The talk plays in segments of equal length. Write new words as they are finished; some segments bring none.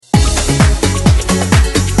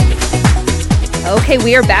Okay,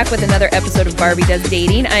 we are back with another episode of Barbie Does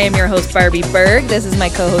Dating. I am your host, Barbie Berg. This is my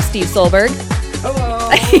co-host, Steve Solberg. Hello.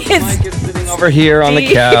 Mike is sitting over here on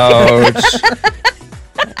the couch.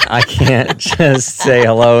 I can't just say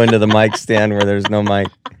hello into the mic stand where there's no mic.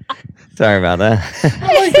 Sorry about that.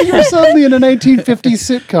 I like that you were suddenly in a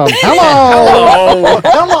 1950s sitcom. Hello.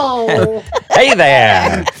 Hello. Hey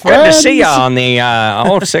there. Good to see you on the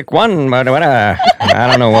old sick one. But I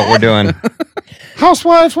don't know what we're doing.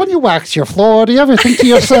 Housewives, when you wax your floor, do you ever think to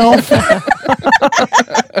yourself, I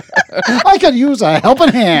could use a helping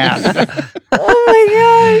hand? Oh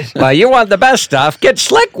my gosh. Well, you want the best stuff? Get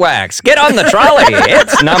Slick Wax. Get on the trolley.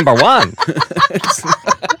 It's number one.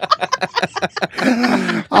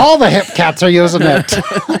 All the hip cats are using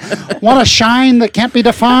it. Want a shine that can't be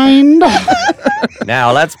defined?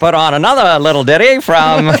 Now let's put on another little ditty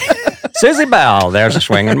from Susie Bell. There's a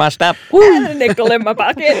swing in my step. And a nickel in my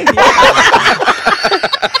pocket.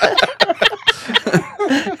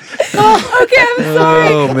 Okay, I'm sorry.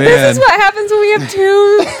 Oh, man. This is what happens when we have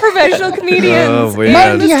two professional comedians. Oh, man. in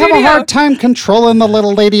Man, the do you have a studio. hard time controlling the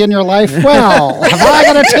little lady in your life? Well, have I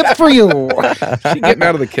got a tip for you? She getting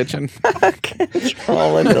out of the kitchen.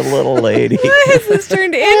 Controlling the little lady. What has this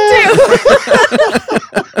turned into?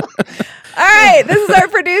 All right, this is our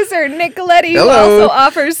producer, Nick Coletti, who Hello. also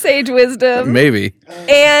offers sage wisdom. Maybe.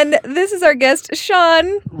 And this is our guest,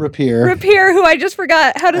 Sean Rapier. Rapier, who I just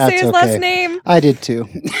forgot how to say That's his okay. last name. I did too.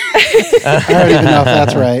 I don't even know if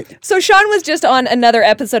that's right. So Sean was just on another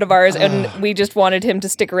episode of ours, and we just wanted him to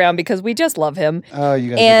stick around because we just love him. Oh,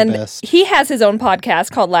 you guys are And the best. he has his own podcast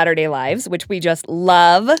called Latter-day Lives, which we just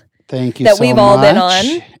love. Thank you that so we've all been much.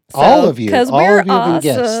 on. All of you. Because All we're of you have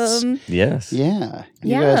been awesome. guests. Yes. Yeah.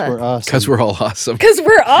 You Yeah. guys were awesome. Because we're all awesome. Because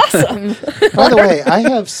we're awesome. By the way, I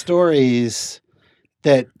have stories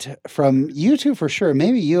that from you two for sure,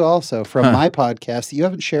 maybe you also from my podcast that you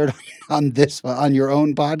haven't shared on your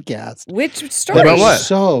own podcast. Which story? About That what? is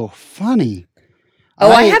so funny.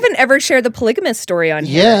 I haven't ever shared the polygamous story on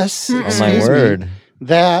here. Yes. Oh, my excuse me. word.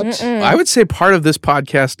 That I would say part of this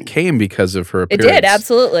podcast came because of her It appearance did,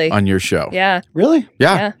 absolutely. on your show. Yeah, really?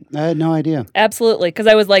 Yeah. yeah, I had no idea. absolutely. Because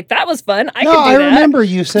I was like, that was fun. I no, could do I that. remember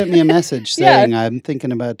you sent me a message Yeah. saying I'm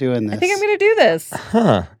thinking about doing this. I think I'm going to do this.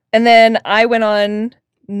 Huh. And then I went on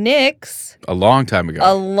Nick's A long time ago.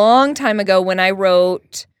 a long time ago when I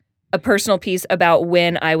wrote a personal piece about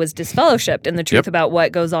when I was disfellowshipped and the truth Yep. about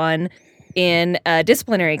what goes on in a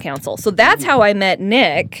disciplinary council. So that's how I met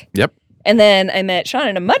Nick. Yep. And then I met Sean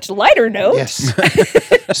on a much lighter note. Yes.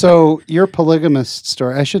 So your polygamist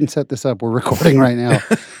story, I shouldn't set this up. We're recording right now.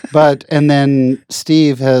 And then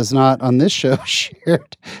Steve has not on this show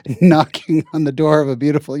shared knocking on the door of a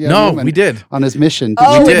beautiful young No, woman we did. on his mission. Did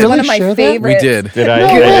Oh, you did. it's really one of my share that? favorites. We did. Did I? No,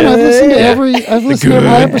 I man, I've did. listened to Yeah. I've listened to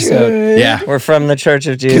every episode. Yeah. We're from the Church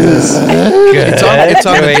of Jesus. It's on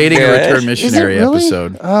the Doing Dating or good. Return Is it Missionary really?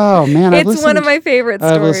 episode. Oh man, It's one of my favorite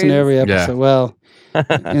stories. I've listened to every Yeah. episode. Well,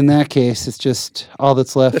 in that case, it's just all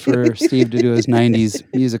that's left for Steve to do his '90s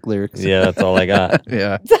music lyrics. Yeah, that's all I got.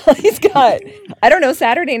 Yeah. That's all he's got. I don't know.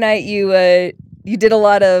 Saturday night, you did a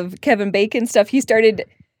lot of Kevin Bacon stuff. He started.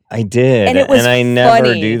 I did, And it was I never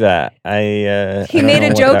funny. do that. He I don't made know a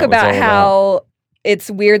what joke that was about all how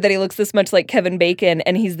it's weird that he looks this much like Kevin Bacon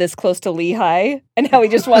and he's this close to Lehigh, and how he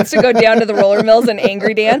just wants to go down to the roller mills and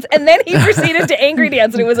angry dance. And then he proceeded to angry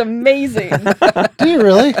dance, and it was amazing. Do you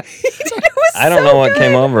really? It was I don't so know what good.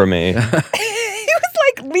 came over me. It was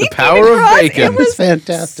like leaping power of across. bacon. It was It's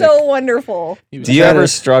fantastic. so wonderful. Do you ever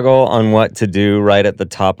struggle on what to do right at the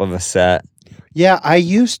top of a set? Yeah, I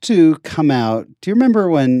used to come out. Do you remember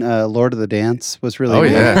when Lord of the Dance was really Oh,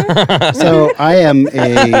 big? yeah. So I am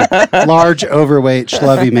a large, overweight,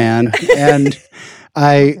 schlubby man, and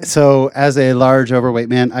so as a large, overweight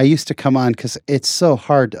man, I used to come on because it's so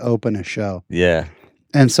hard to open a show. Yeah.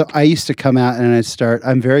 And so I used to come out and I'd start.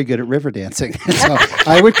 I'm very good at river dancing, and so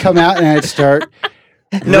I would come out and I'd start.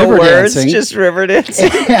 No river words, dancing. just river dancing.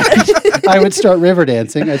 And I would start river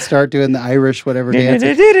dancing. I'd start doing the Irish whatever dance.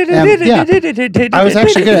 I was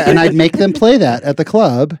actually good at it, and I'd make them play that at the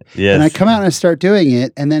club. Yes. And I'd come out and I'd start doing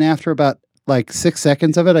it, and then after about like 6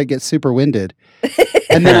 seconds of it, I'd get super winded.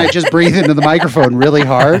 And then I'd just breathe into the microphone really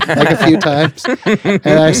hard, like a few times.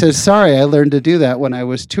 And I said, sorry, I learned to do that when I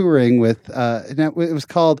was touring with, and it was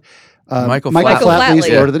called Michael Flatley's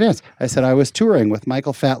Flatley. Lord of the Dance. I said, I was touring with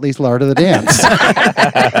Michael Flatley's Lord of the Dance.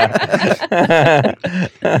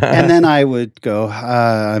 And then I would go,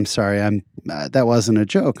 I'm sorry, that wasn't a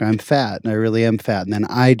joke. I'm fat, and I really am fat. And then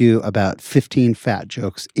I do about 15 fat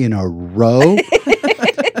jokes in a row.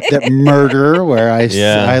 that murder, where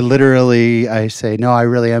Yeah. I literally I say, no, I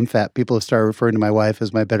really am fat. People have started referring to my wife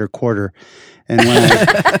as my better quarter. And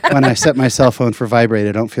when I set my cell phone for vibrate,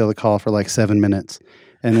 I don't feel the call for like 7 minutes.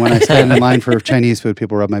 And when I stand in line for Chinese food,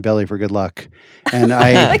 people rub my belly for good luck. And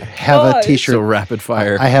I have a gosh. T-shirt. So rapid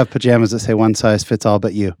fire. I have pajamas that say one size fits all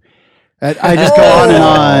but you. I just go on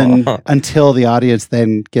and on until the audience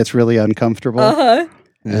then gets really uncomfortable. Uh-huh.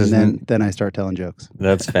 And then I start telling jokes.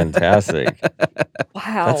 That's fantastic.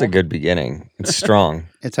 Wow. That's a good beginning. It's strong.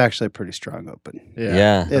 It's actually a pretty strong open.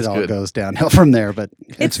 Yeah. It that's all good. goes downhill from there, but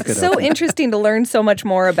it's a good so open. interesting to learn so much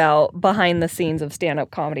more about behind the scenes of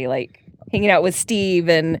stand-up comedy, like hanging out with Steve.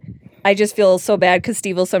 And I just feel so bad because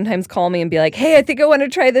Steve will sometimes call me and be like, hey, I think I want to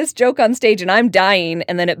try this joke on stage, and I'm dying,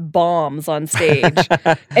 and then it bombs on stage.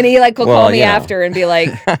 And he like will Well, call me yeah. after and be like,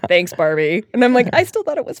 thanks, Barbie. And I'm like, I still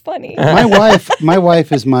thought it was funny. My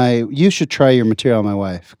wife is you should try your material on my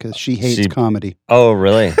wife because she hates comedy. Oh,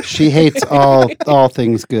 really? She hates all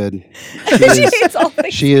things good. She hates all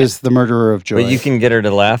things. She is the murderer of joy. But you can get her to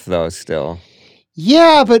laugh, though, still.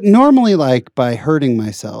 Yeah, but normally like by hurting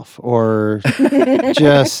myself or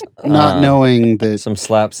just not knowing that Some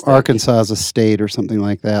slapstick. Arkansas is a state or something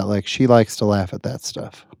like that. Like she likes to laugh at that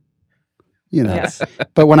stuff. You know. Yeah.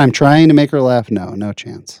 But when I'm trying to make her laugh, no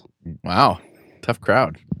chance. Wow. Tough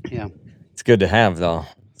crowd. Yeah. It's good to have, though,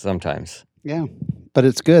 sometimes. Yeah. But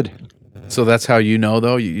it's good. So that's how you know,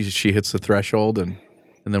 though? She hits the threshold and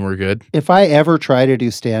then we're good? If I ever try to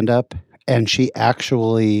do stand up and she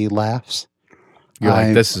actually laughs, You're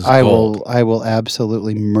like, this is I gold. will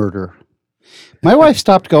absolutely murder. My wife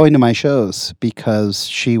stopped going to my shows because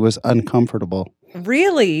she was uncomfortable.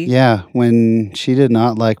 Really? Yeah, when she did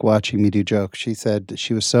not like watching me do jokes. She said that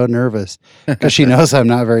she was so nervous because she knows I'm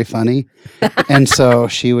not very funny. And so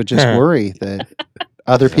she would just worry that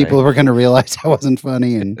other people were going to realize I wasn't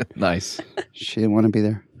funny and Nice. she didn't want to be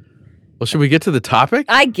there. Well, should we get to the topic?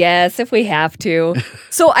 I guess if we have to.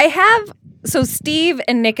 So Steve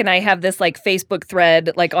and Nick and I have this like Facebook thread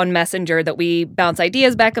like on Messenger that we bounce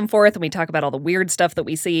ideas back and forth and we talk about all the weird stuff that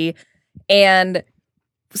we see. And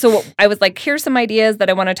so I was like, here's some ideas that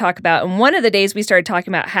I want to talk about. And one of the days we started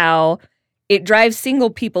talking about how it drives single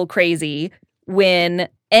people crazy when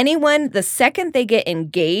the second they get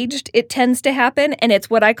engaged, it tends to happen. And it's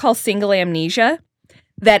what I call single amnesia,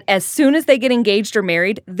 that as soon as they get engaged or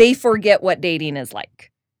married, they forget what dating is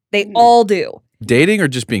like. They all do. Dating or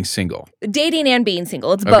just being single? Dating and being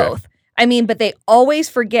single. It's Okay. both. I mean, but they always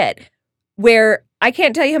forget, where I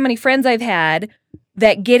can't tell you how many friends I've had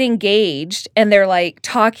that get engaged and they're like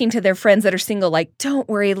talking to their friends that are single, like, don't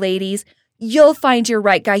worry, ladies, you'll find your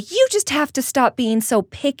right guy. You just have to stop being so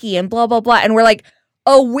picky and blah, blah, blah. And we're like,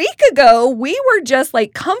 a week ago, we were just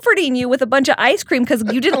like comforting you with a bunch of ice cream because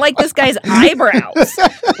you didn't like this guy's eyebrows.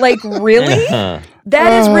 Like, really?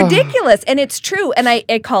 That is ridiculous. And it's true. And I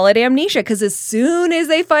call it amnesia because as soon as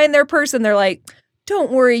they find their person, they're like, don't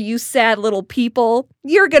worry, you sad little people.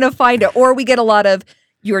 You're going to find it. Or we get a lot of,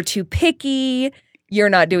 you're too picky. You're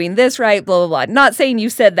not doing this right, blah, blah, blah. Not saying you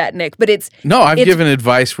said that, Nick, but it's... No, I've given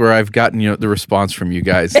advice where I've gotten the response from you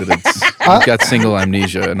guys that I've got single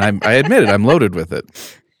amnesia, and I admit it, I'm loaded with it.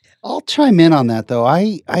 I'll chime in on that, though.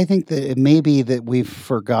 I think that it may be that we've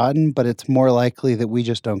forgotten, but it's more likely that we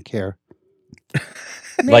just don't care.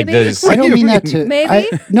 Like Maybe. this. I don't mean that to... Maybe?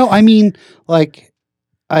 No, I mean, like,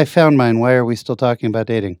 I found mine. Why are we still talking about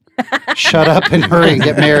dating? Shut up and hurry and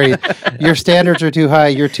get married. Your standards are too high.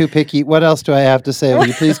 You're too picky. What else do I have to say? Will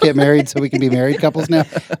you please get married so we can be married couples now?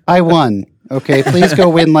 I won. Okay, please go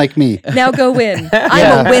win like me. Now go win. Yeah.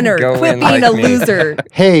 I'm a winner. Go Quit win being like a me. loser.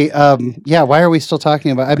 Hey, yeah, why are we still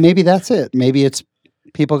talking about maybe that's it. Maybe it's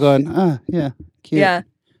people going, yeah, cute, Yeah.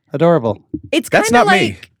 adorable. It's That's kind of not like...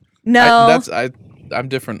 me. No. I'm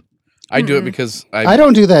different. I do it because I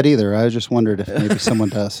don't do that either. I just wondered if maybe someone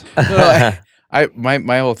does.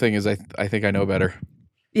 my whole thing is I think I know better.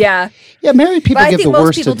 Yeah. Yeah, married people But I give think the most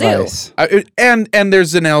worst people do. advice. And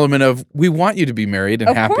there's an element of we want you to be married and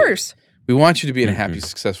Of happy. course. We want you to be in a happy,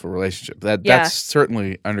 successful relationship. Yeah. That's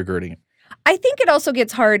certainly undergirding it. I think it also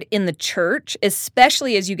gets hard in the church,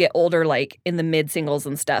 especially as you get older, like in the mid-singles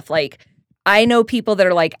and stuff. Like, I know people that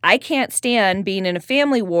are like, I can't stand being in a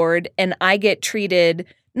family ward, and I get treated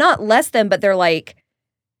not less than, but they're like,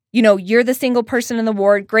 you're the single person in the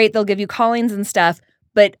ward. Great, they'll give you callings and stuff,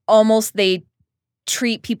 but almost they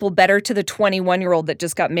treat people better to the 21-year-old that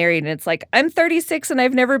just got married. And it's like, I'm 36 and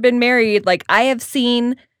I've never been married. Like, I have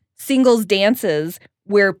seen singles dances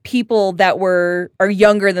where people that are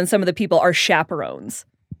younger than some of the people are chaperones.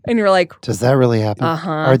 And you're like, Does that really happen? Uh-huh.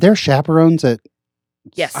 Are there chaperones at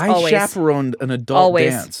yes, I always. chaperoned an adult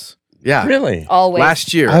Always. dance. Yeah. Really? Always.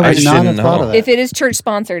 Last year. I would not shouldn't have thought know. of that. If it is church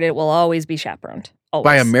sponsored, it will always be chaperoned. Always.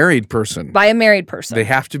 By a married person. By a married person. They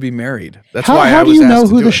have to be married. That's How, why how I do was you asked know to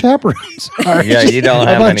who do the it. chaperones are? Yeah, you don't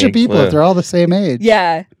a have bunch any of people clue. if they're all the same age.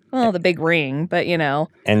 Yeah. Well, the big ring, but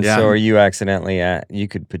And Yeah. so are you accidentally you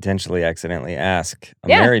could potentially accidentally ask a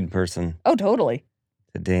Yeah. married person Oh, totally.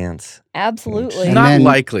 to dance. Absolutely. And Not then-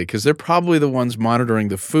 likely, because they're probably the ones monitoring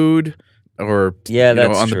the food, or Yeah, you know,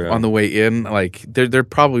 that's on true. the way in. Like they're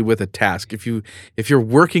probably with a task. If you're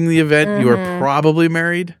working the event, you are Mhm. probably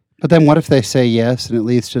married. But then what if they say yes and it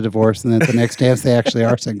leads to divorce, and then at the next dance they actually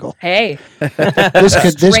are single? Hey, This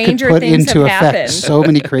could Stranger put things into have effect happened. so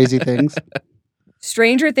many crazy things.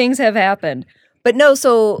 stranger things have happened. But no,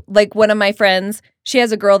 so like one of my friends, she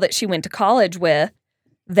has a girl that she went to college with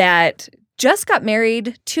that just got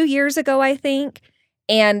married 2 years ago, I think,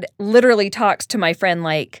 and literally talks to my friend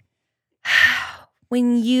like,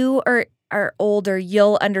 when you are older,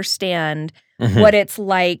 you'll understand what it's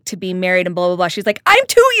like to be married and blah, blah, blah. She's like, I'm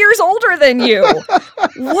 2 years older than you.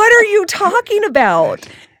 What are you talking about?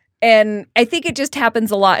 And I think it just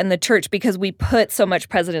happens a lot in the church because we put so much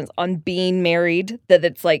precedence on being married that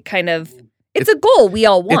it's like kind of, it's a goal we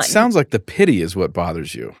all want. It sounds like the pity is what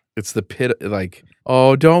bothers you. It's the pit, like,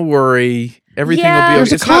 oh, don't worry, everything will be okay.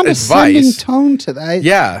 There's a It's not condescending advice. tone to that.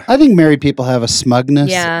 Yeah. I think married people have a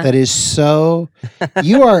smugness Yeah. that is so.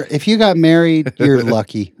 If you got married, you're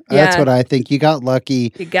lucky. That's Yeah. what I think. You got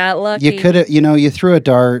lucky. You got lucky. You could have, you threw a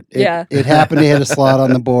dart. Yeah. It happened to hit a slot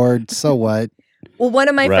on the board. So what? Well, one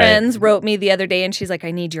of my Right. friends wrote me the other day and she's like,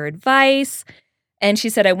 I need your advice. And she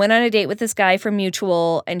said, I went on a date with this guy from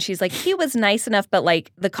Mutual. And she's like, he was nice enough, but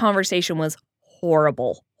like the conversation was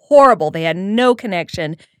horrible. Horrible. They had no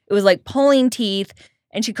connection. It was like pulling teeth.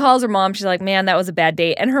 And she calls her mom. She's like, man, that was a bad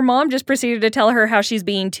date. And her mom just proceeded to tell her how she's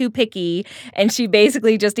being too picky. And she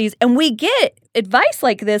basically just needs, and we get advice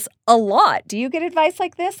like this a lot. Do you get advice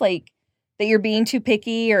like this? Like that you're being too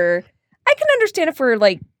picky? Or I can understand if we're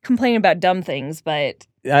like complaining about dumb things, but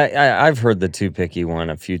I've heard the too picky one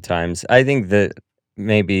a few times. I think that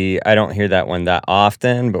maybe I don't hear that one that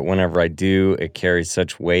often, but whenever I do, it carries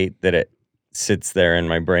such weight that it sits there in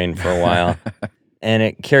my brain for a while. And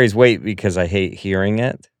it carries weight because I hate hearing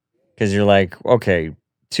it. Because you're like, okay,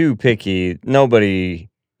 too picky. Nobody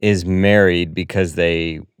is married because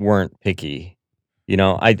they weren't picky.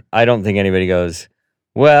 I don't think anybody goes,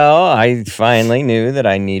 well, I finally knew that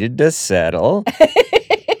I needed to settle.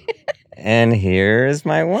 And here's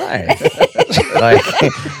my wife.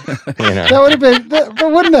 That would have been.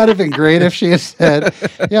 But wouldn't that have been great if she had said,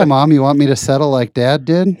 "Yeah, Mom, you want me to settle like Dad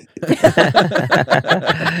did?"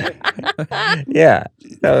 Yeah,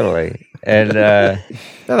 totally. And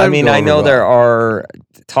I mean, I know there are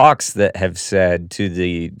talks that have said to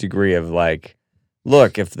the degree of like,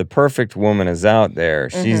 look, if the perfect woman is out there,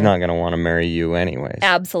 she's not going to want to marry you anyways.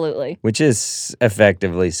 absolutely. Which is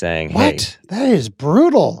effectively saying, What? That is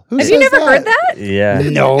brutal. Who Have you says never heard that? hey, yeah.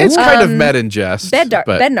 No. It's kind of met in jest.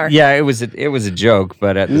 Bednar. Yeah, it was a joke,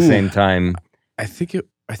 but at the same time, I think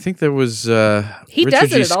there was He Richard does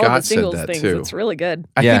G. it at all the Scott said singles that things. too. It's really good.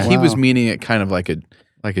 I Yeah. think he was Wow. meaning it kind of like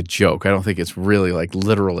a joke. I don't think it's really like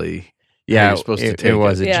literally. yeah, you're supposed to it take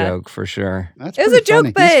was it. a Yeah. joke for sure. That's It was pretty a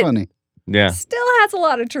joke, funny. He's but- funny. Yeah. Still has a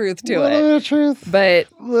lot of truth A to little it. bit of truth. But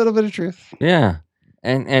A little bit of truth. Yeah.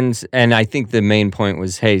 And I think the main point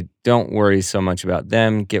was, hey, don't worry so much about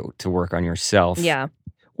them. Get to work on yourself. yeah.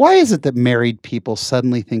 Why is it that married people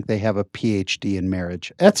suddenly think they have a PhD in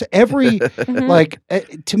marriage? That's every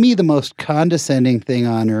Mhm. to me the most condescending thing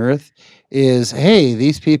on earth is, hey,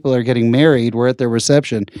 these people are getting married. We're at their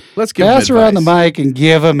reception. Let's give Pass him around the advice. mic and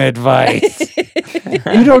give them advice.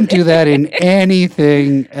 You don't do that in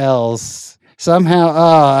anything else. Somehow,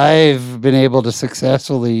 I've been able to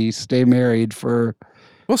successfully stay married for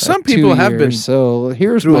Well, some 2 people have been years, so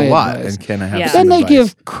here's through my a lot advice. and can have Yeah. some Then they advice.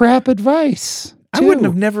 give crap advice. I wouldn't too.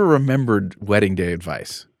 have never remembered wedding day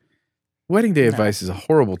advice. Wedding day advice is a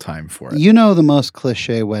horrible time for it. You know the most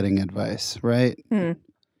cliche wedding advice, right?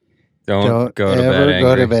 Don't go to ever bed go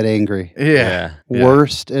angry. to bed angry. Yeah. Yeah.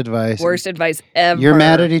 Worst advice. Worst advice ever. You're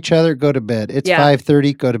mad at each other. Go to bed. It's Yeah.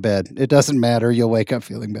 5:30. Go to bed. It doesn't matter. You'll wake up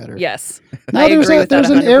feeling better. Yes. Now I there's agree with that there's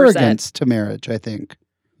an 100%. arrogance to marriage. I think.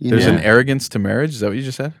 You There's know? an arrogance to marriage. Is that what you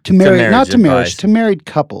just said? to married, marriage not to marriage, advice. to married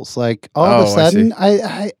couples. Like all of Oh, a I see.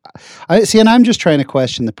 sudden, I see, and I'm just trying to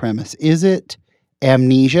question the premise. Is it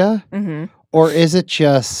amnesia, hmm or is it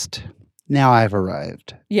just now I've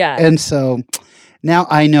arrived, Yeah. and so now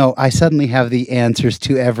I know I suddenly have the answers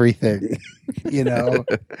to everything. You know,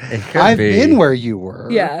 It could I've be. been where you were,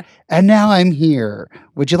 yeah. and now I'm here.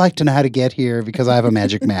 Would you like to know how to get here? Because I have a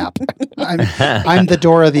magic map. I'm the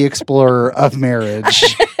Dora the Explorer of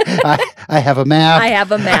marriage. I have a map. I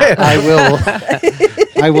have a map.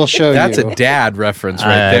 I will show That's you. a dad reference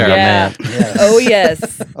right there. Yeah. Yes. Oh,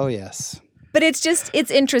 yes. Oh, yes. But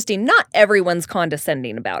it's interesting. Not everyone's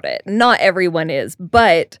condescending about it. Not everyone is.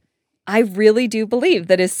 But I really do believe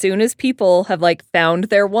that as soon as people have like found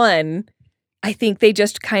their one, I think they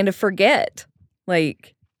just kind of forget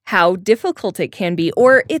like how difficult it can be.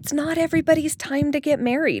 Or it's not everybody's time to get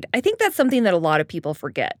married. I think that's something that a lot of people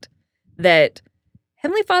forget. That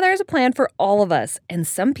Heavenly Father has a plan for all of us. And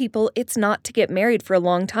some people, it's not to get married for a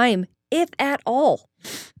long time, if at all.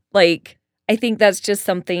 Like, I think that's just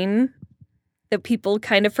something that people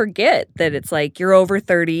kind of forget, that it's like you're over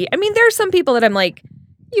 30. I mean, there are some people that I'm like,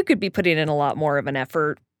 you could be putting in a lot more of an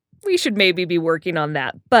effort. We should maybe be working on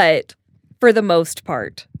that. But for the most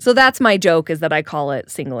part. So that's my joke, is that I call it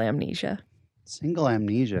single amnesia. Single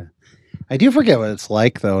amnesia. I do forget what it's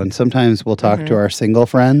like, though. And sometimes we'll talk to our single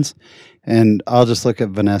friends, and I'll just look at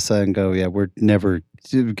Vanessa and go, yeah, we're never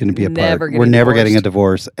going to be apart. We're never getting a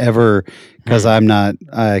divorce ever, because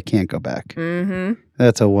I can't go back. Mm-hmm.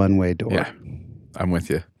 That's a one-way door. Yeah, I'm with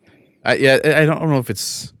you. I don't know if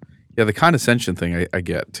it's the condescension thing. I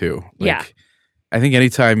get too. Like, Yeah. I think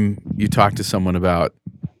anytime you talk to someone about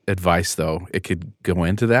advice, though, it could go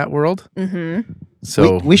into that world. Mm-hmm.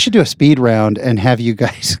 So we should do a speed round and have you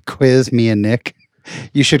guys quiz me and Nick.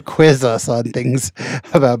 You should quiz us on things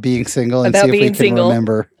about being single and About see if we being can single.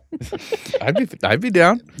 remember. I'd be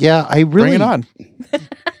down. Yeah, I really Bring it on.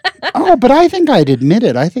 Oh, but I think I'd admit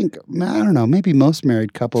it. I don't know, maybe most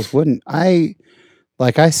married couples wouldn't. I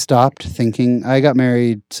stopped thinking. I got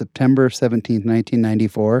married September 17th,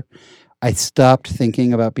 1994. I stopped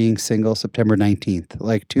thinking about being single September 19th,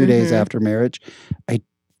 like 2 days after marriage.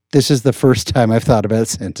 This is the first time I've thought about it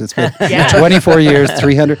since. It's been 24 years,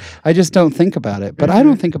 300. I just don't think about it. But I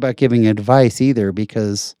don't think about giving advice either,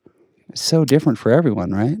 because it's so different for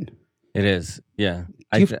everyone, right? It is. Yeah.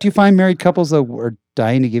 Do you find married couples that are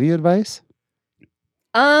dying to give you advice?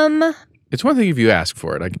 It's one thing if you ask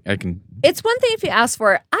for it. I can. It's one thing if you ask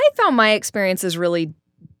for it. I found my experience is really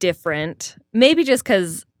different. Maybe just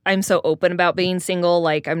because I'm so open about being single.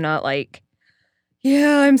 Like, I'm not like,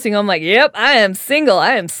 yeah, I'm single. I'm like, yep, I am single.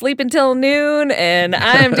 I am sleeping till noon and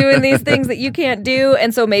I am doing these things that you can't do.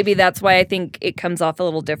 And so maybe that's why I think it comes off a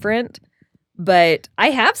little different. But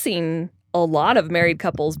I have seen a lot of married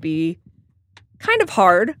couples be kind of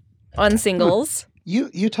hard on singles.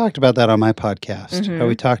 You talked about that on my podcast, how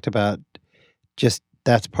we talked about just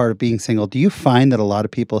that's part of being single. Do you find that a lot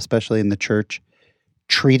of people, especially in the church,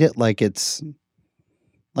 treat it like it's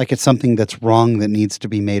something that's wrong that needs to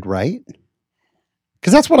be made right?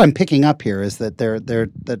 Because that's what I'm picking up here, is that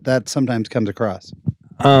that sometimes comes across.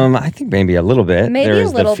 I think maybe a little bit. Maybe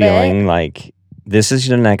There's a little the feeling like this is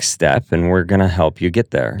your next step and we're going to help you get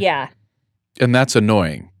there. Yeah. And that's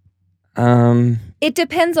annoying. It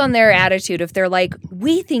depends on their attitude. If they're like,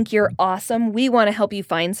 we think you're awesome, we want to help you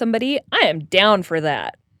find somebody, I am down for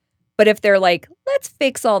that. But if they're like, let's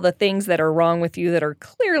fix all the things that are wrong with you that are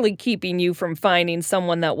clearly keeping you from finding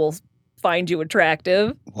someone that will find you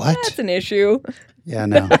attractive, What? that's an issue. Yeah,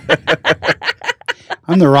 no.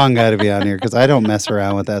 I'm the wrong guy to be on here, because I don't mess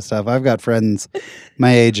around with that stuff. I've got friends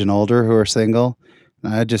my age and older who are single,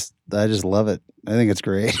 and I just love it. I think it's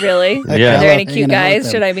great. Really? I Yeah. Are love there any hanging cute out with guys?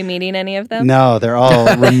 them. Should I be meeting any of them? No, they're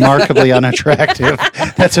all remarkably unattractive.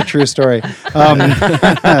 That's a true story.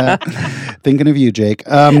 Thinking of you, Jake.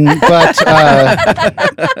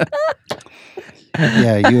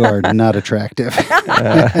 Yeah, you are not attractive.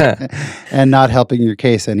 And not helping your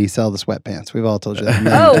case any, sell the sweatpants. We've all told you that.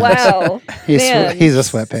 Oh, wow. Man. He's a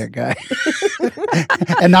sweatpant guy.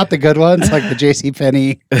 And not the good ones, like the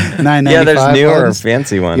JCPenney $9.95 Yeah, there's newer ones.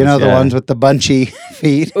 fancy ones. You know, the yeah. ones with the bunchy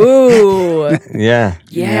feet. Ooh. Yeah.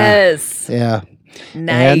 Yes. Yeah.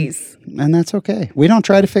 Nice. And that's okay. We don't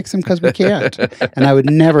try to fix them because we can't. And I would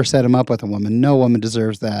never set him up with a woman. No woman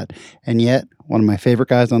deserves that. And yet, one of my favorite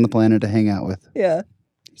guys on the planet to hang out with. Yeah.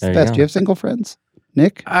 It's the There you best. go. Do you have single friends?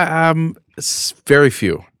 Nick? Very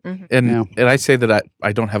few. Mhm. And I say that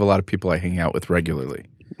I don't have a lot of people I hang out with regularly.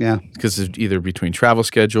 Yeah. Because either between travel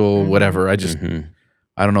schedule, whatever. I just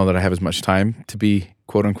I don't know that I have as much time to be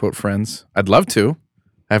quote unquote friends. I'd love to.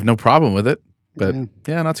 I have no problem with it, but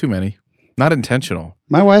yeah, not too many. Not intentional.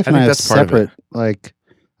 My wife and I think have that's part of it. separate, like,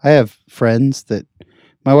 I have friends that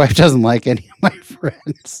my wife doesn't like any of my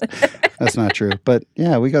friends. That's not true. But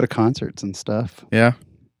yeah, we go to concerts and stuff. Yeah.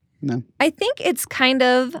 I think it's kind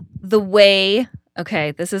of the way,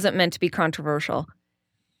 okay, this isn't meant to be controversial.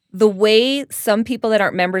 The way some people that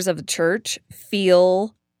aren't members of the church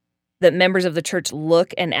feel that members of the church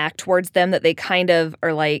look and act towards them, that they kind of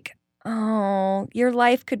are like, oh, your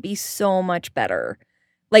life could be so much better.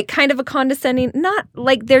 like kind of a condescending, not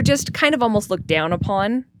like they're just kind of almost looked down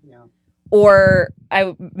upon. Yeah. Or I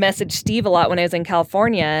messaged Steve a lot when I was in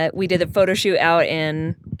California. We did a photo shoot out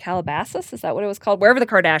in Calabasas. Is that what it was called? Wherever the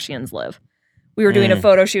Kardashians live. We were doing a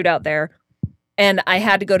photo shoot out there. And I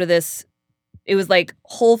had to go to this, it was like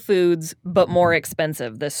Whole Foods, but more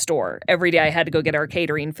expensive, this store. Every day I had to go get our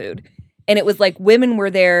catering food. And it was like women were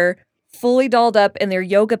there fully dolled up in their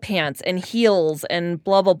yoga pants and heels and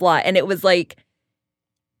blah, blah, blah. And it was like,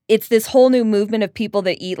 it's this whole new movement of people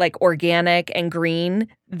that eat like organic and green.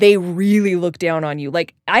 They really look down on you.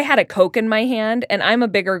 Like I had a Coke in my hand and I'm a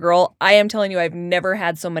bigger girl. I am telling you, I've never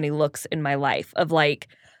had so many looks in my life of like,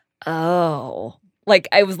 oh, like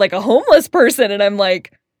I was like a homeless person. And I'm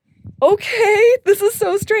like, okay, this is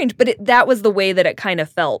so strange. But that was the way that it kind of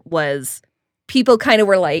felt, was people kind of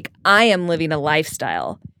were like, I am living a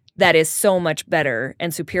lifestyle that is so much better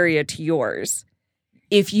and superior to yours.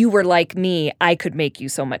 If you were like me, I could make you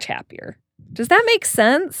so much happier. Does that make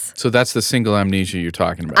sense? So that's the single amnesia you're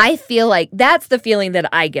talking about. I feel like that's the feeling that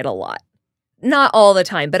I get a lot. Not all the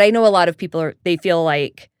time, but I know a lot of people they feel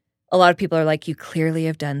like, a lot of people are like, you clearly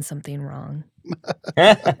have done something wrong.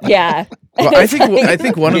 Yeah. Well, I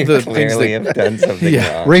think one of the things clearly that have done something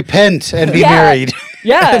wrong. Repent and be Yeah. married.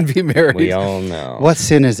 Yeah. and be married. We all know. What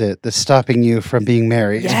sin is it that's stopping you from being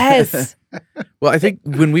married? Yes. Well, I think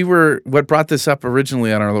what brought this up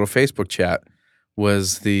originally on our little Facebook chat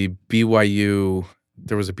was the BYU.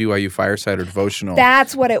 There was a BYU Firesider devotional.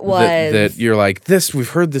 That's what it was. That you're like, we've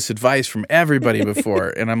heard this advice from everybody before.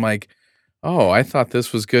 And I'm like, oh, I thought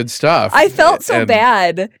this was good stuff. I felt so And-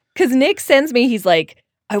 bad because Nick sends me, he's like,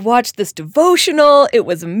 I watched this devotional. It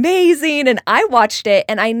was amazing. And I watched it.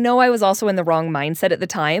 And I know I was also in the wrong mindset at the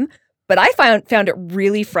time, but I found it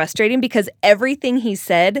really frustrating because everything he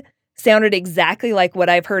said sounded exactly like what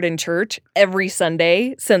I've heard in church every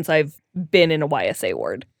Sunday since I've been in a YSA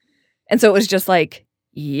ward. And so it was just like,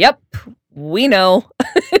 yep, we know.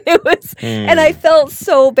 It was, and I felt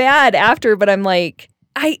so bad after, but I'm like,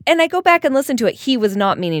 I go back and listen to it. He was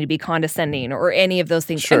not meaning to be condescending or any of those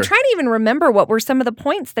things. Sure. I'm trying to even remember what were some of the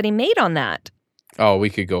points that he made on that. Oh, we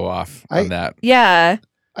could go off on that. Yeah.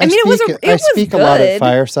 I mean, I speak a lot good. at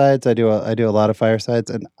firesides. I do a lot of firesides,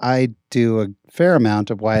 and I do a fair amount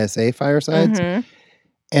of YSA firesides. Mhm.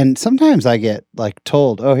 And sometimes I get like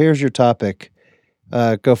told, "Oh, here's your topic.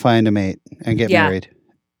 Go find a mate and get Yeah. married."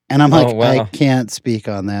 And I'm like, Oh, wow. I can't speak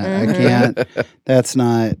on that. Mhm. I can't. That's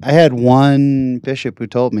not. I had one bishop who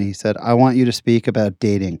told me. He said, "I want you to speak about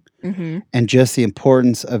dating Mhm. and just the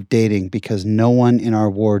importance of dating because no one in our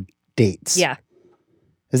ward dates." Yeah.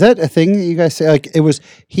 Is that a thing that you guys say? Like it was.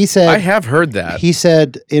 He said. I have heard that. He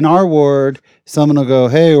said, in our ward, someone will go,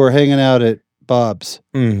 "Hey, we're hanging out at Bob's."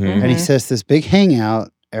 Mm-hmm. Mhm. And he says, this big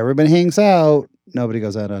hangout, everybody hangs out, nobody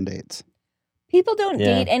goes out on dates. People don't Yeah.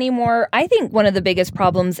 date anymore. I think one of the biggest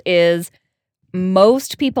problems is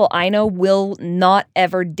most people I know will not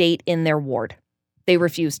ever date in their ward. They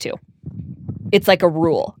refuse to. It's like a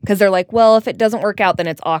rule because they're like, well, if it doesn't work out, then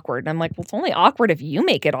it's awkward. And I'm like, well, it's only awkward if you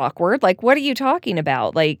make it awkward. Like, what are you talking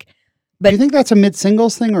about? Like, Do you think that's a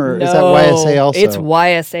mid-singles thing, or is that YSA also? It's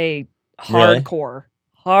YSA Really? hardcore.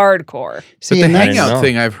 Hardcore. But See, the and that's, hangout know.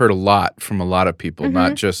 thing I've heard a lot from a lot of people, Mhm.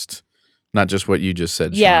 not just what you just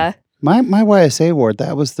said. Sean. Yeah. my YSA ward,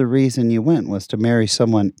 that was the reason you went, was to marry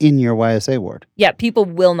someone in your YSA ward. Yeah. People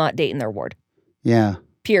will not date in their ward, Yeah.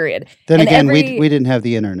 period. Then And again, every- we didn't have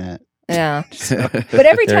the internet. Yeah. But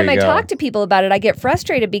every There time you I go. talk to people about it, I get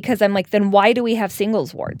frustrated because I'm like, then why do we have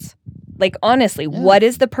singles wards? Like, honestly, Yeah. what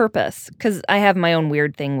is the purpose? Because I have my own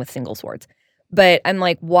weird thing with singles wards. But I'm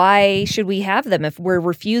like, why should we have them if we're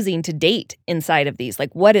refusing to date inside of these?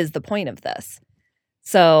 Like, what is the point of this?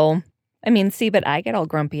 So, I mean, see, but I get all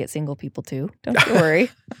grumpy at single people too. Don't you worry.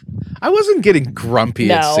 I wasn't getting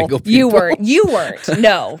grumpy at No, single people. you weren't. You weren't.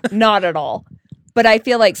 No, not at all. But I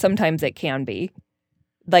feel like sometimes it can be.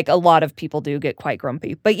 Like a lot of people do get quite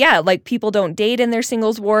grumpy. But yeah, like people don't date in their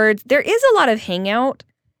singles wards. There is a lot of hangout.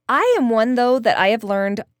 I am one, though, that I have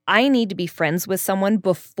learned I need to be friends with someone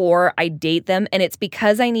before I date them. And it's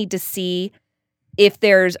because I need to see if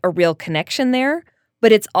there's a real connection there.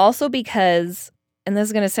 But it's also because, and this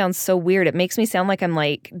is going to sound so weird, it makes me sound like I'm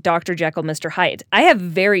like Dr. Jekyll, Mr. Hyde. I have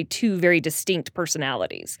two very distinct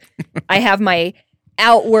personalities. I have my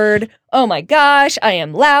outward, oh my gosh, I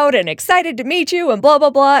am loud and excited to meet you and blah, blah,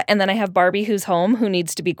 blah. And then I have Barbie who's home who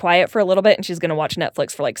needs to be quiet for a little bit and she's going to watch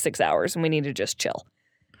Netflix for like 6 hours and we need to just chill.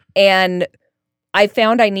 And I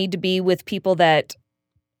found I need to be with people that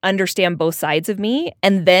understand both sides of me.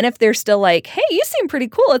 And then if they're still like, hey, you seem pretty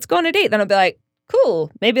cool, let's go on a date. Then I'll be like,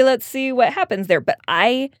 cool, maybe let's see what happens there. But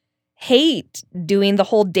I hate doing the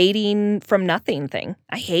whole dating from nothing thing.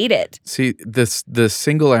 I hate it. See, the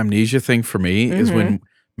single amnesia thing for me is when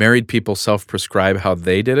married people self-prescribe how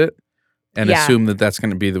they did it and assume that that's going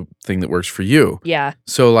to be the thing that works for you. Yeah.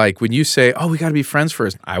 So like when you say, oh, we got to be friends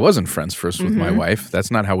first. I wasn't friends first with my wife. That's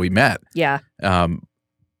not how we met. Yeah.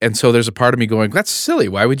 And so there's a part of me going, that's silly.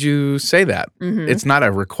 Why would you say that? It's not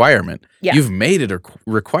a requirement. Yeah. You've made it a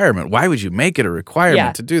requirement. Why would you make it a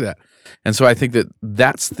requirement to do that? And so I think that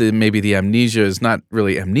that's maybe the amnesia is not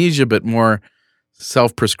really amnesia, but more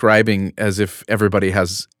self-prescribing as if everybody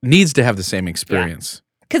needs to have the same experience.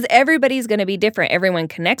 Because everybody's going to be different. Everyone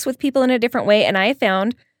connects with people in a different way. And I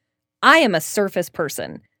found I am a surface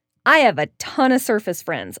person. I have a ton of surface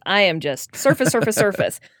friends. I am just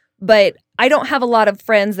surface. But I don't have a lot of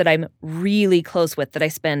friends that I'm really close with, that I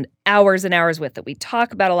spend hours and hours with, that we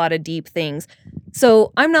talk about a lot of deep things.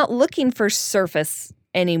 So I'm not looking for surface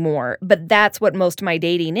anymore. But that's what most of my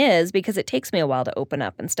dating is, because it takes me a while to open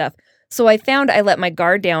up and stuff. So I found I let my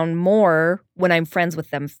guard down more when I'm friends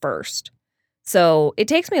with them first. So it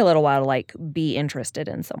takes me a little while to like be interested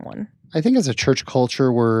in someone. I think as a church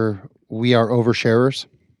culture where we are oversharers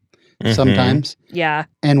sometimes. Yeah.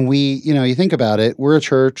 And we, you think about it, we're a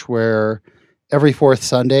church where every fourth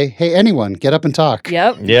Sunday, hey, anyone, get up and talk.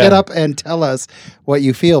 Yep. Yeah. Get up and tell us what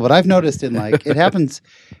you feel. But I've noticed it happens.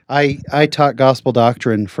 I taught gospel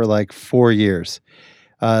doctrine for like 4 years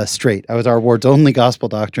straight. I was our ward's only gospel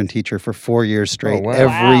doctrine teacher for 4 years straight. Oh, wow.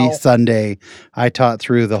 Every Sunday, I taught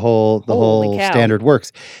through the whole Holy cow. standard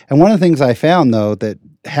works. And one of the things I found though that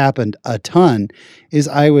happened a ton is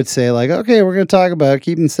I would say like, okay, we're going to talk about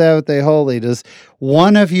keeping Sabbath day holy. Does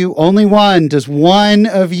one of you have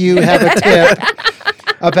a tip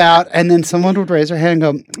about, and then someone would raise their hand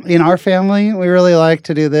and go, in our family, we really like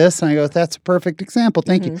to do this. And I go, that's a perfect example.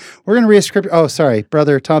 Thank you. We're going to read a scripture. Oh, sorry,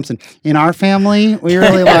 Brother Thompson. In our family, we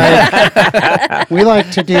really we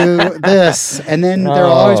like to do this. And then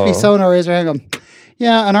there'll always be someone who raise their hand and go,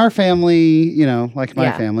 yeah, in our family, like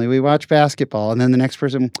my family, we watch basketball. And then the next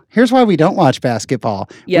person, here's why we don't watch basketball.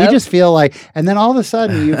 Yep. We just feel like, and then all of a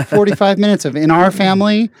sudden you have 45 minutes of in our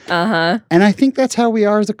family. And I think that's how we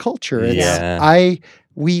are as a culture.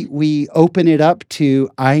 We open it up to,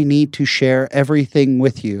 I need to share everything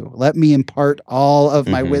with you. Let me impart all of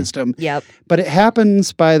my wisdom. Yep. But it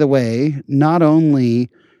happens, by the way, not only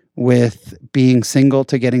with being single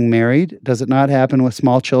to getting married. Does it not happen with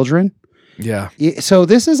small children? Yeah. So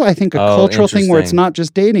this is, I think, a cultural thing where it's not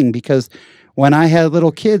just dating, because when I had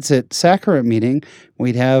little kids at sacrament meeting,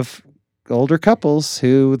 we'd have older couples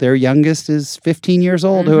who their youngest is 15 years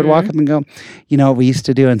old who would walk up and go, what we used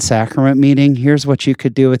to do in sacrament meeting, here's what you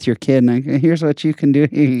could do with your kid. And I go, here's what you can do.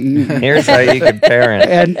 Here's how you could parent.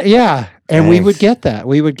 And we would get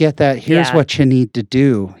that. Here's what you need to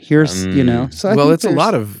do. Here's, So it's a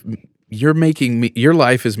lot of, your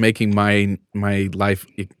life is making my life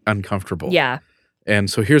uncomfortable. Yeah. And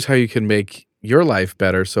so here's how you can make your life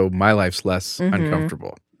better so my life's less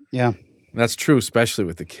uncomfortable. Yeah. That's true, especially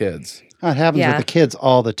with the kids. It happens with the kids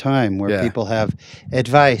all the time where people have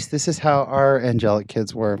advice. This is how our angelic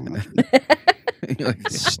kids were.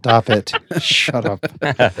 Stop it. Shut up.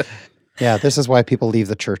 Yeah, this is why people leave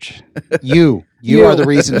the church. You are the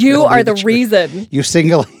reason. You are the reason. You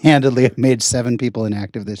single-handedly have made 7 people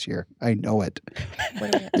inactive this year. I know it.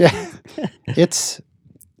 Yeah, it's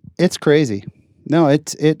crazy. No,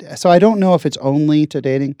 so I don't know if it's only to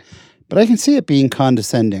dating, but I can see it being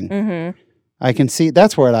condescending. I can see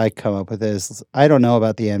that's where I come up with is I don't know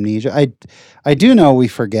about the amnesia. I do know we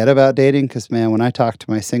forget about dating because, man, when I talk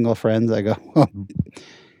to my single friends, I go, oh,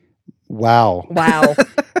 wow.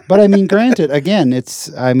 But I mean, granted, again,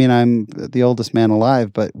 I'm the oldest man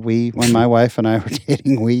alive, but when my wife and I were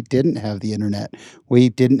dating, we didn't have the internet. We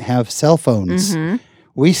didn't have cell phones.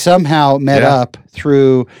 We somehow met up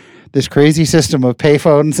through this crazy system of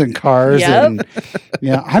payphones and cars. And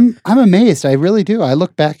I'm amazed. I really do. I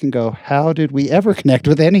look back and go, how did we ever connect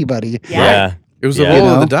with anybody? Yeah. It was the roll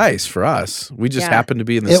of the dice for us. We just happened to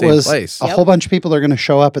be in the same place. A whole bunch of people are going to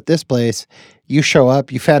show up at this place. You show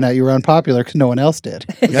up, you found out you were unpopular because no one else did.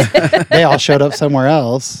 They all showed up somewhere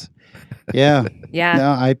else. Yeah. Yeah.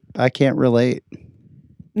 No, I can't relate.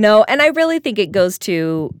 No, and I really think it goes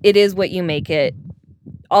to, it is what you make it.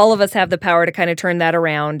 All of us have the power to kind of turn that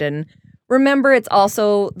around. And remember, it's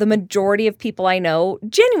also the majority of people I know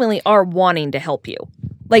genuinely are wanting to help you.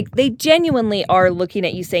 Like, they genuinely are looking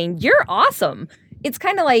at you saying, you're awesome. It's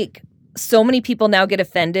kind of like so many people now get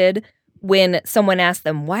offended when someone asks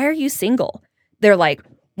them, why are you single? They're like,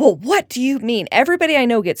 well, what do you mean? Everybody I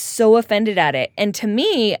know gets so offended at it. And to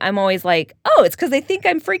me, I'm always like, oh, it's because they think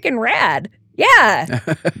I'm freaking rad. Yeah.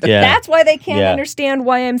 Yeah. That's why they can't Yeah. understand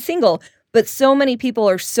why I'm single. But so many people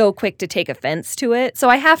are so quick to take offense to it. So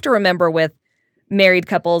I have to remember with married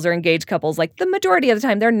couples or engaged couples, like the majority of the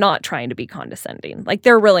time, they're not trying to be condescending. Like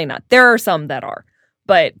they're really not. There are some that are,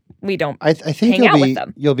 but we don't. I think hang out with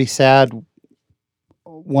them. you'll be sad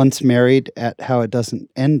once married at how it doesn't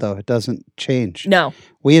end, though. It doesn't change. No.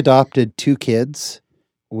 We adopted 2 kids.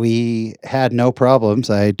 We had no problems.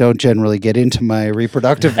 I don't generally get into my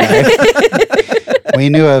reproductive life. We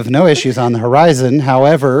knew of no issues on the horizon.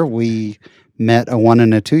 However, we met a 1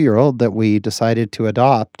 and a 2-year-old that we decided to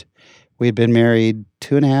adopt. We'd been married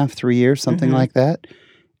 2.5, 3 years, something like that.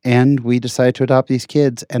 And we decided to adopt these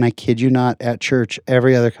kids. And I kid you not, at church,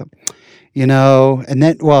 every other, and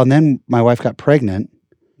then my wife got pregnant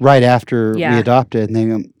right after we adopted. And they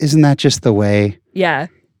go, isn't that just the way? Yeah.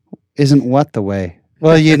 Isn't what the way?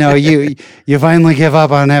 Well, you finally give up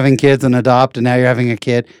on having kids and adopt, and now you're having a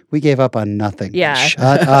kid. We gave up on nothing. Yeah.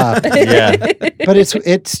 Shut up. Yeah. But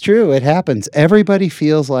it's true. It happens. Everybody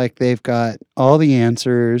feels like they've got all the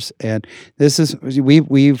answers, and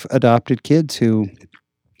we've adopted kids who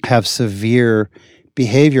have severe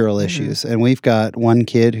behavioral issues, and we've got one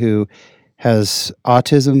kid who has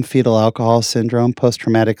autism, fetal alcohol syndrome,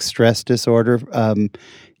 post-traumatic stress disorder.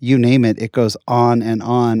 You name it, it goes on and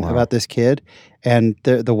on about this kid. And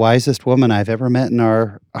the wisest woman I've ever met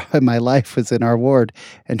in my life was in our ward.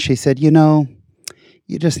 And she said, you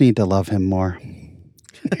just need to love him more.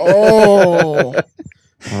 Oh.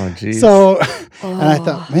 Oh, geez. So, and I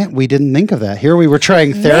thought, man, we didn't think of that. Here we were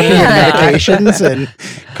trying therapy and medications and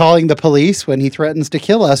calling the police when he threatens to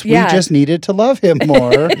kill us. Yeah. We just needed to love him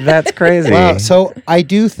more. That's crazy. Wow. So I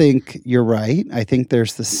do think you're right. I think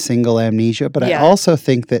there's the single amnesia, but I also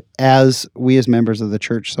think that as members of the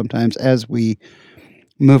church, sometimes as we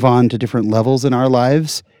move on to different levels in our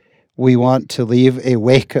lives, we want to leave a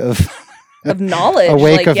wake of knowledge. A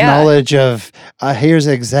wake of knowledge of here's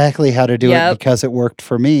exactly how to do it because it worked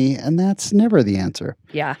for me. And that's never the answer.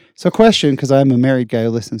 Yeah. So question, because I'm a married guy who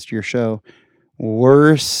listens to your show,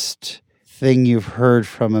 worst thing you've heard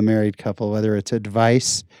from a married couple, whether it's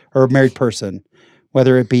advice or a married person,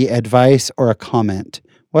 whether it be advice or a comment.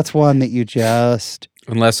 What's one that you just...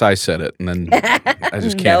 Unless I said it, and then I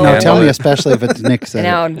just can't. No, tell me, especially if it's Nick said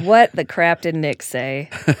now, it. what the crap did Nick say?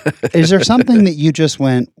 Is there something that you just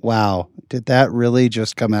went, wow, did that really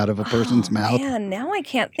just come out of a person's mouth? Man, now I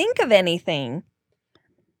can't think of anything.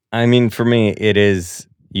 I mean, for me, it is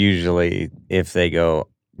usually if they go,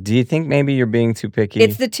 do you think maybe you're being too picky?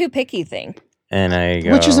 It's the too picky thing. And I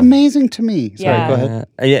go, which is amazing to me. Sorry, Yeah. go ahead.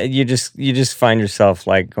 Yeah, you just find yourself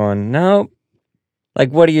like going, no, like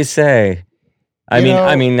what do you say? I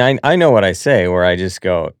know what I say, where I just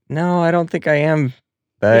go, no, I don't think I am,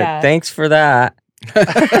 but thanks for that.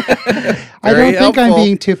 I don't think I'm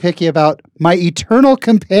being too picky about my eternal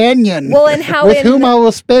companion. Well, and how with whom I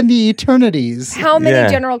will spend the eternities. How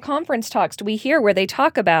many general conference talks do we hear where they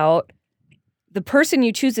talk about the person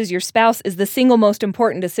you choose as your spouse is the single most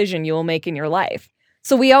important decision you will make in your life?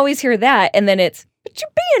 So we always hear that, and then it's, but you're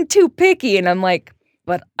being too picky. And I'm like,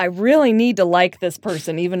 but I really need to like this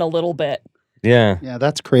person even a little bit. Yeah. Yeah,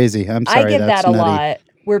 that's crazy. I'm sorry. I get that's that a nutty. lot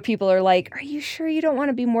where people are like, are you sure you don't want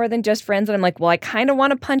to be more than just friends? And I'm like, well, I kind of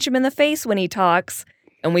want to punch him in the face when he talks.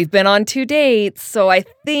 And we've been on 2 dates, so I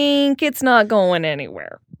think it's not going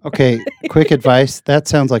anywhere. Okay, quick advice. That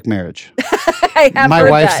sounds like marriage. I have My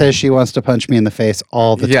heard wife that. says she wants to punch me in the face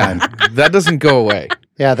all the time. That doesn't go away.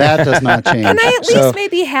 Yeah, that does not change. Can I at least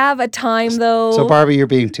maybe have a time, though? So, Barbie, you're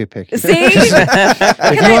being too picky. See? Can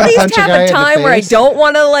I at least have a time where I don't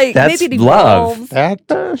want to, like, That's maybe love.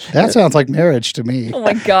 That sounds like marriage to me. Oh,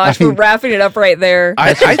 my gosh. We're wrapping it up right there.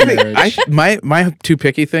 I think my too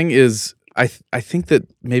picky thing is I think that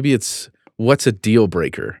maybe it's what's a deal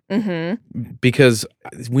breaker. Mm-hmm. Because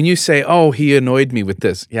when you say, oh, he annoyed me with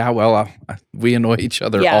this. Yeah, well, we annoy each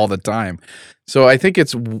other all the time. So I think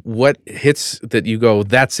it's what hits that you go,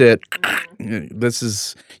 that's it.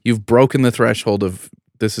 You've broken the threshold of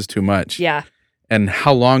this is too much. Yeah. And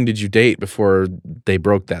how long did you date before they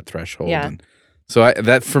broke that threshold? Yeah. And so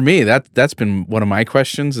for me, that's been one of my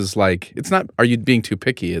questions is like, it's not, are you being too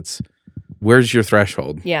picky? It's where's your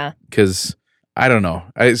threshold? Yeah. Because I don't know.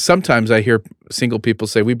 Sometimes I hear single people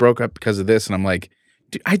say, we broke up because of this. And I'm like,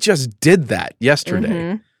 dude, I just did that yesterday.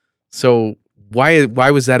 Mm-hmm. So why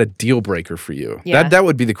was that a deal breaker for you? Yeah. That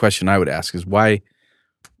would be the question I would ask is why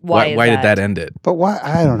did that end it? But why?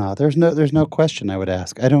 I don't know. There's no question I would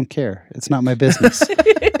ask. I don't care. It's not my business.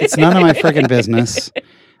 It's none of my friggin' business.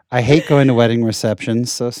 I hate going to wedding receptions,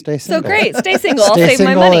 so stay single. So great. Stay single. I'll Stay save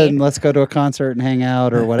my single money. and let's go to a concert and hang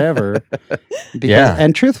out or whatever.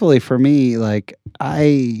 And truthfully for me, like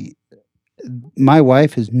my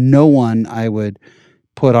wife is no one I would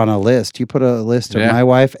put on a list. You put a list of my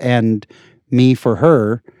wife and me for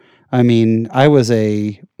her. I mean, I was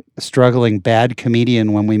a struggling bad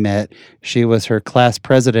comedian when we met. She was her class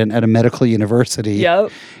president at a medical university.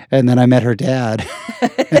 Yep. And then I met her dad.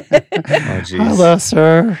 Oh, geez. Hello,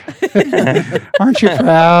 sir. Aren't you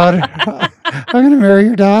proud? I'm going to marry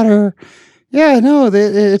your daughter. Yeah, no,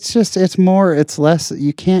 it's just, it's more, it's less,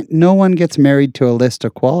 you can't, no one gets married to a list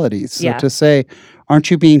of qualities. So to say,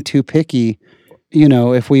 aren't you being too picky? You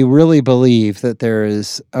know, if we really believe that there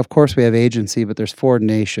is, of course we have agency, but there's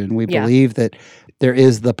foreordination. We believe that there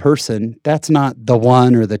is the person. That's not the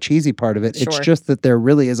one or the cheesy part of it. Sure. It's just that there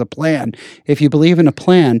really is a plan. If you believe in a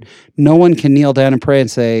plan, no one can kneel down and pray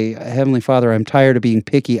and say, Heavenly Father, I'm tired of being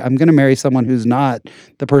picky. I'm going to marry someone who's not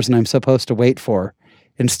the person I'm supposed to wait for.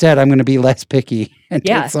 Instead, I'm going to be less picky and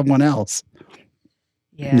take someone else.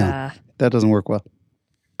 Yeah. No, that doesn't work well.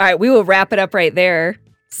 All right, we will wrap it up right there.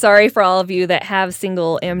 Sorry for all of you that have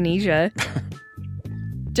single amnesia.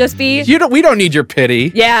 Just be... We don't need your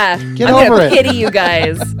pity. Yeah. Get I'm over gonna it. pity you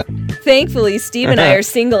guys. Thankfully, Steve and I are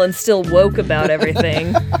single and still woke about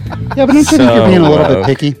everything. Yeah, but don't you think you're being a little bit woke.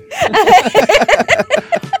 picky?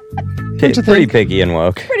 Pretty picky and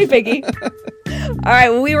woke. Pretty picky. All right,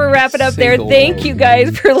 well, we will wrap it up there. Single Thank you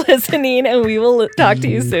guys for listening, and we will talk to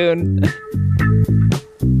you soon.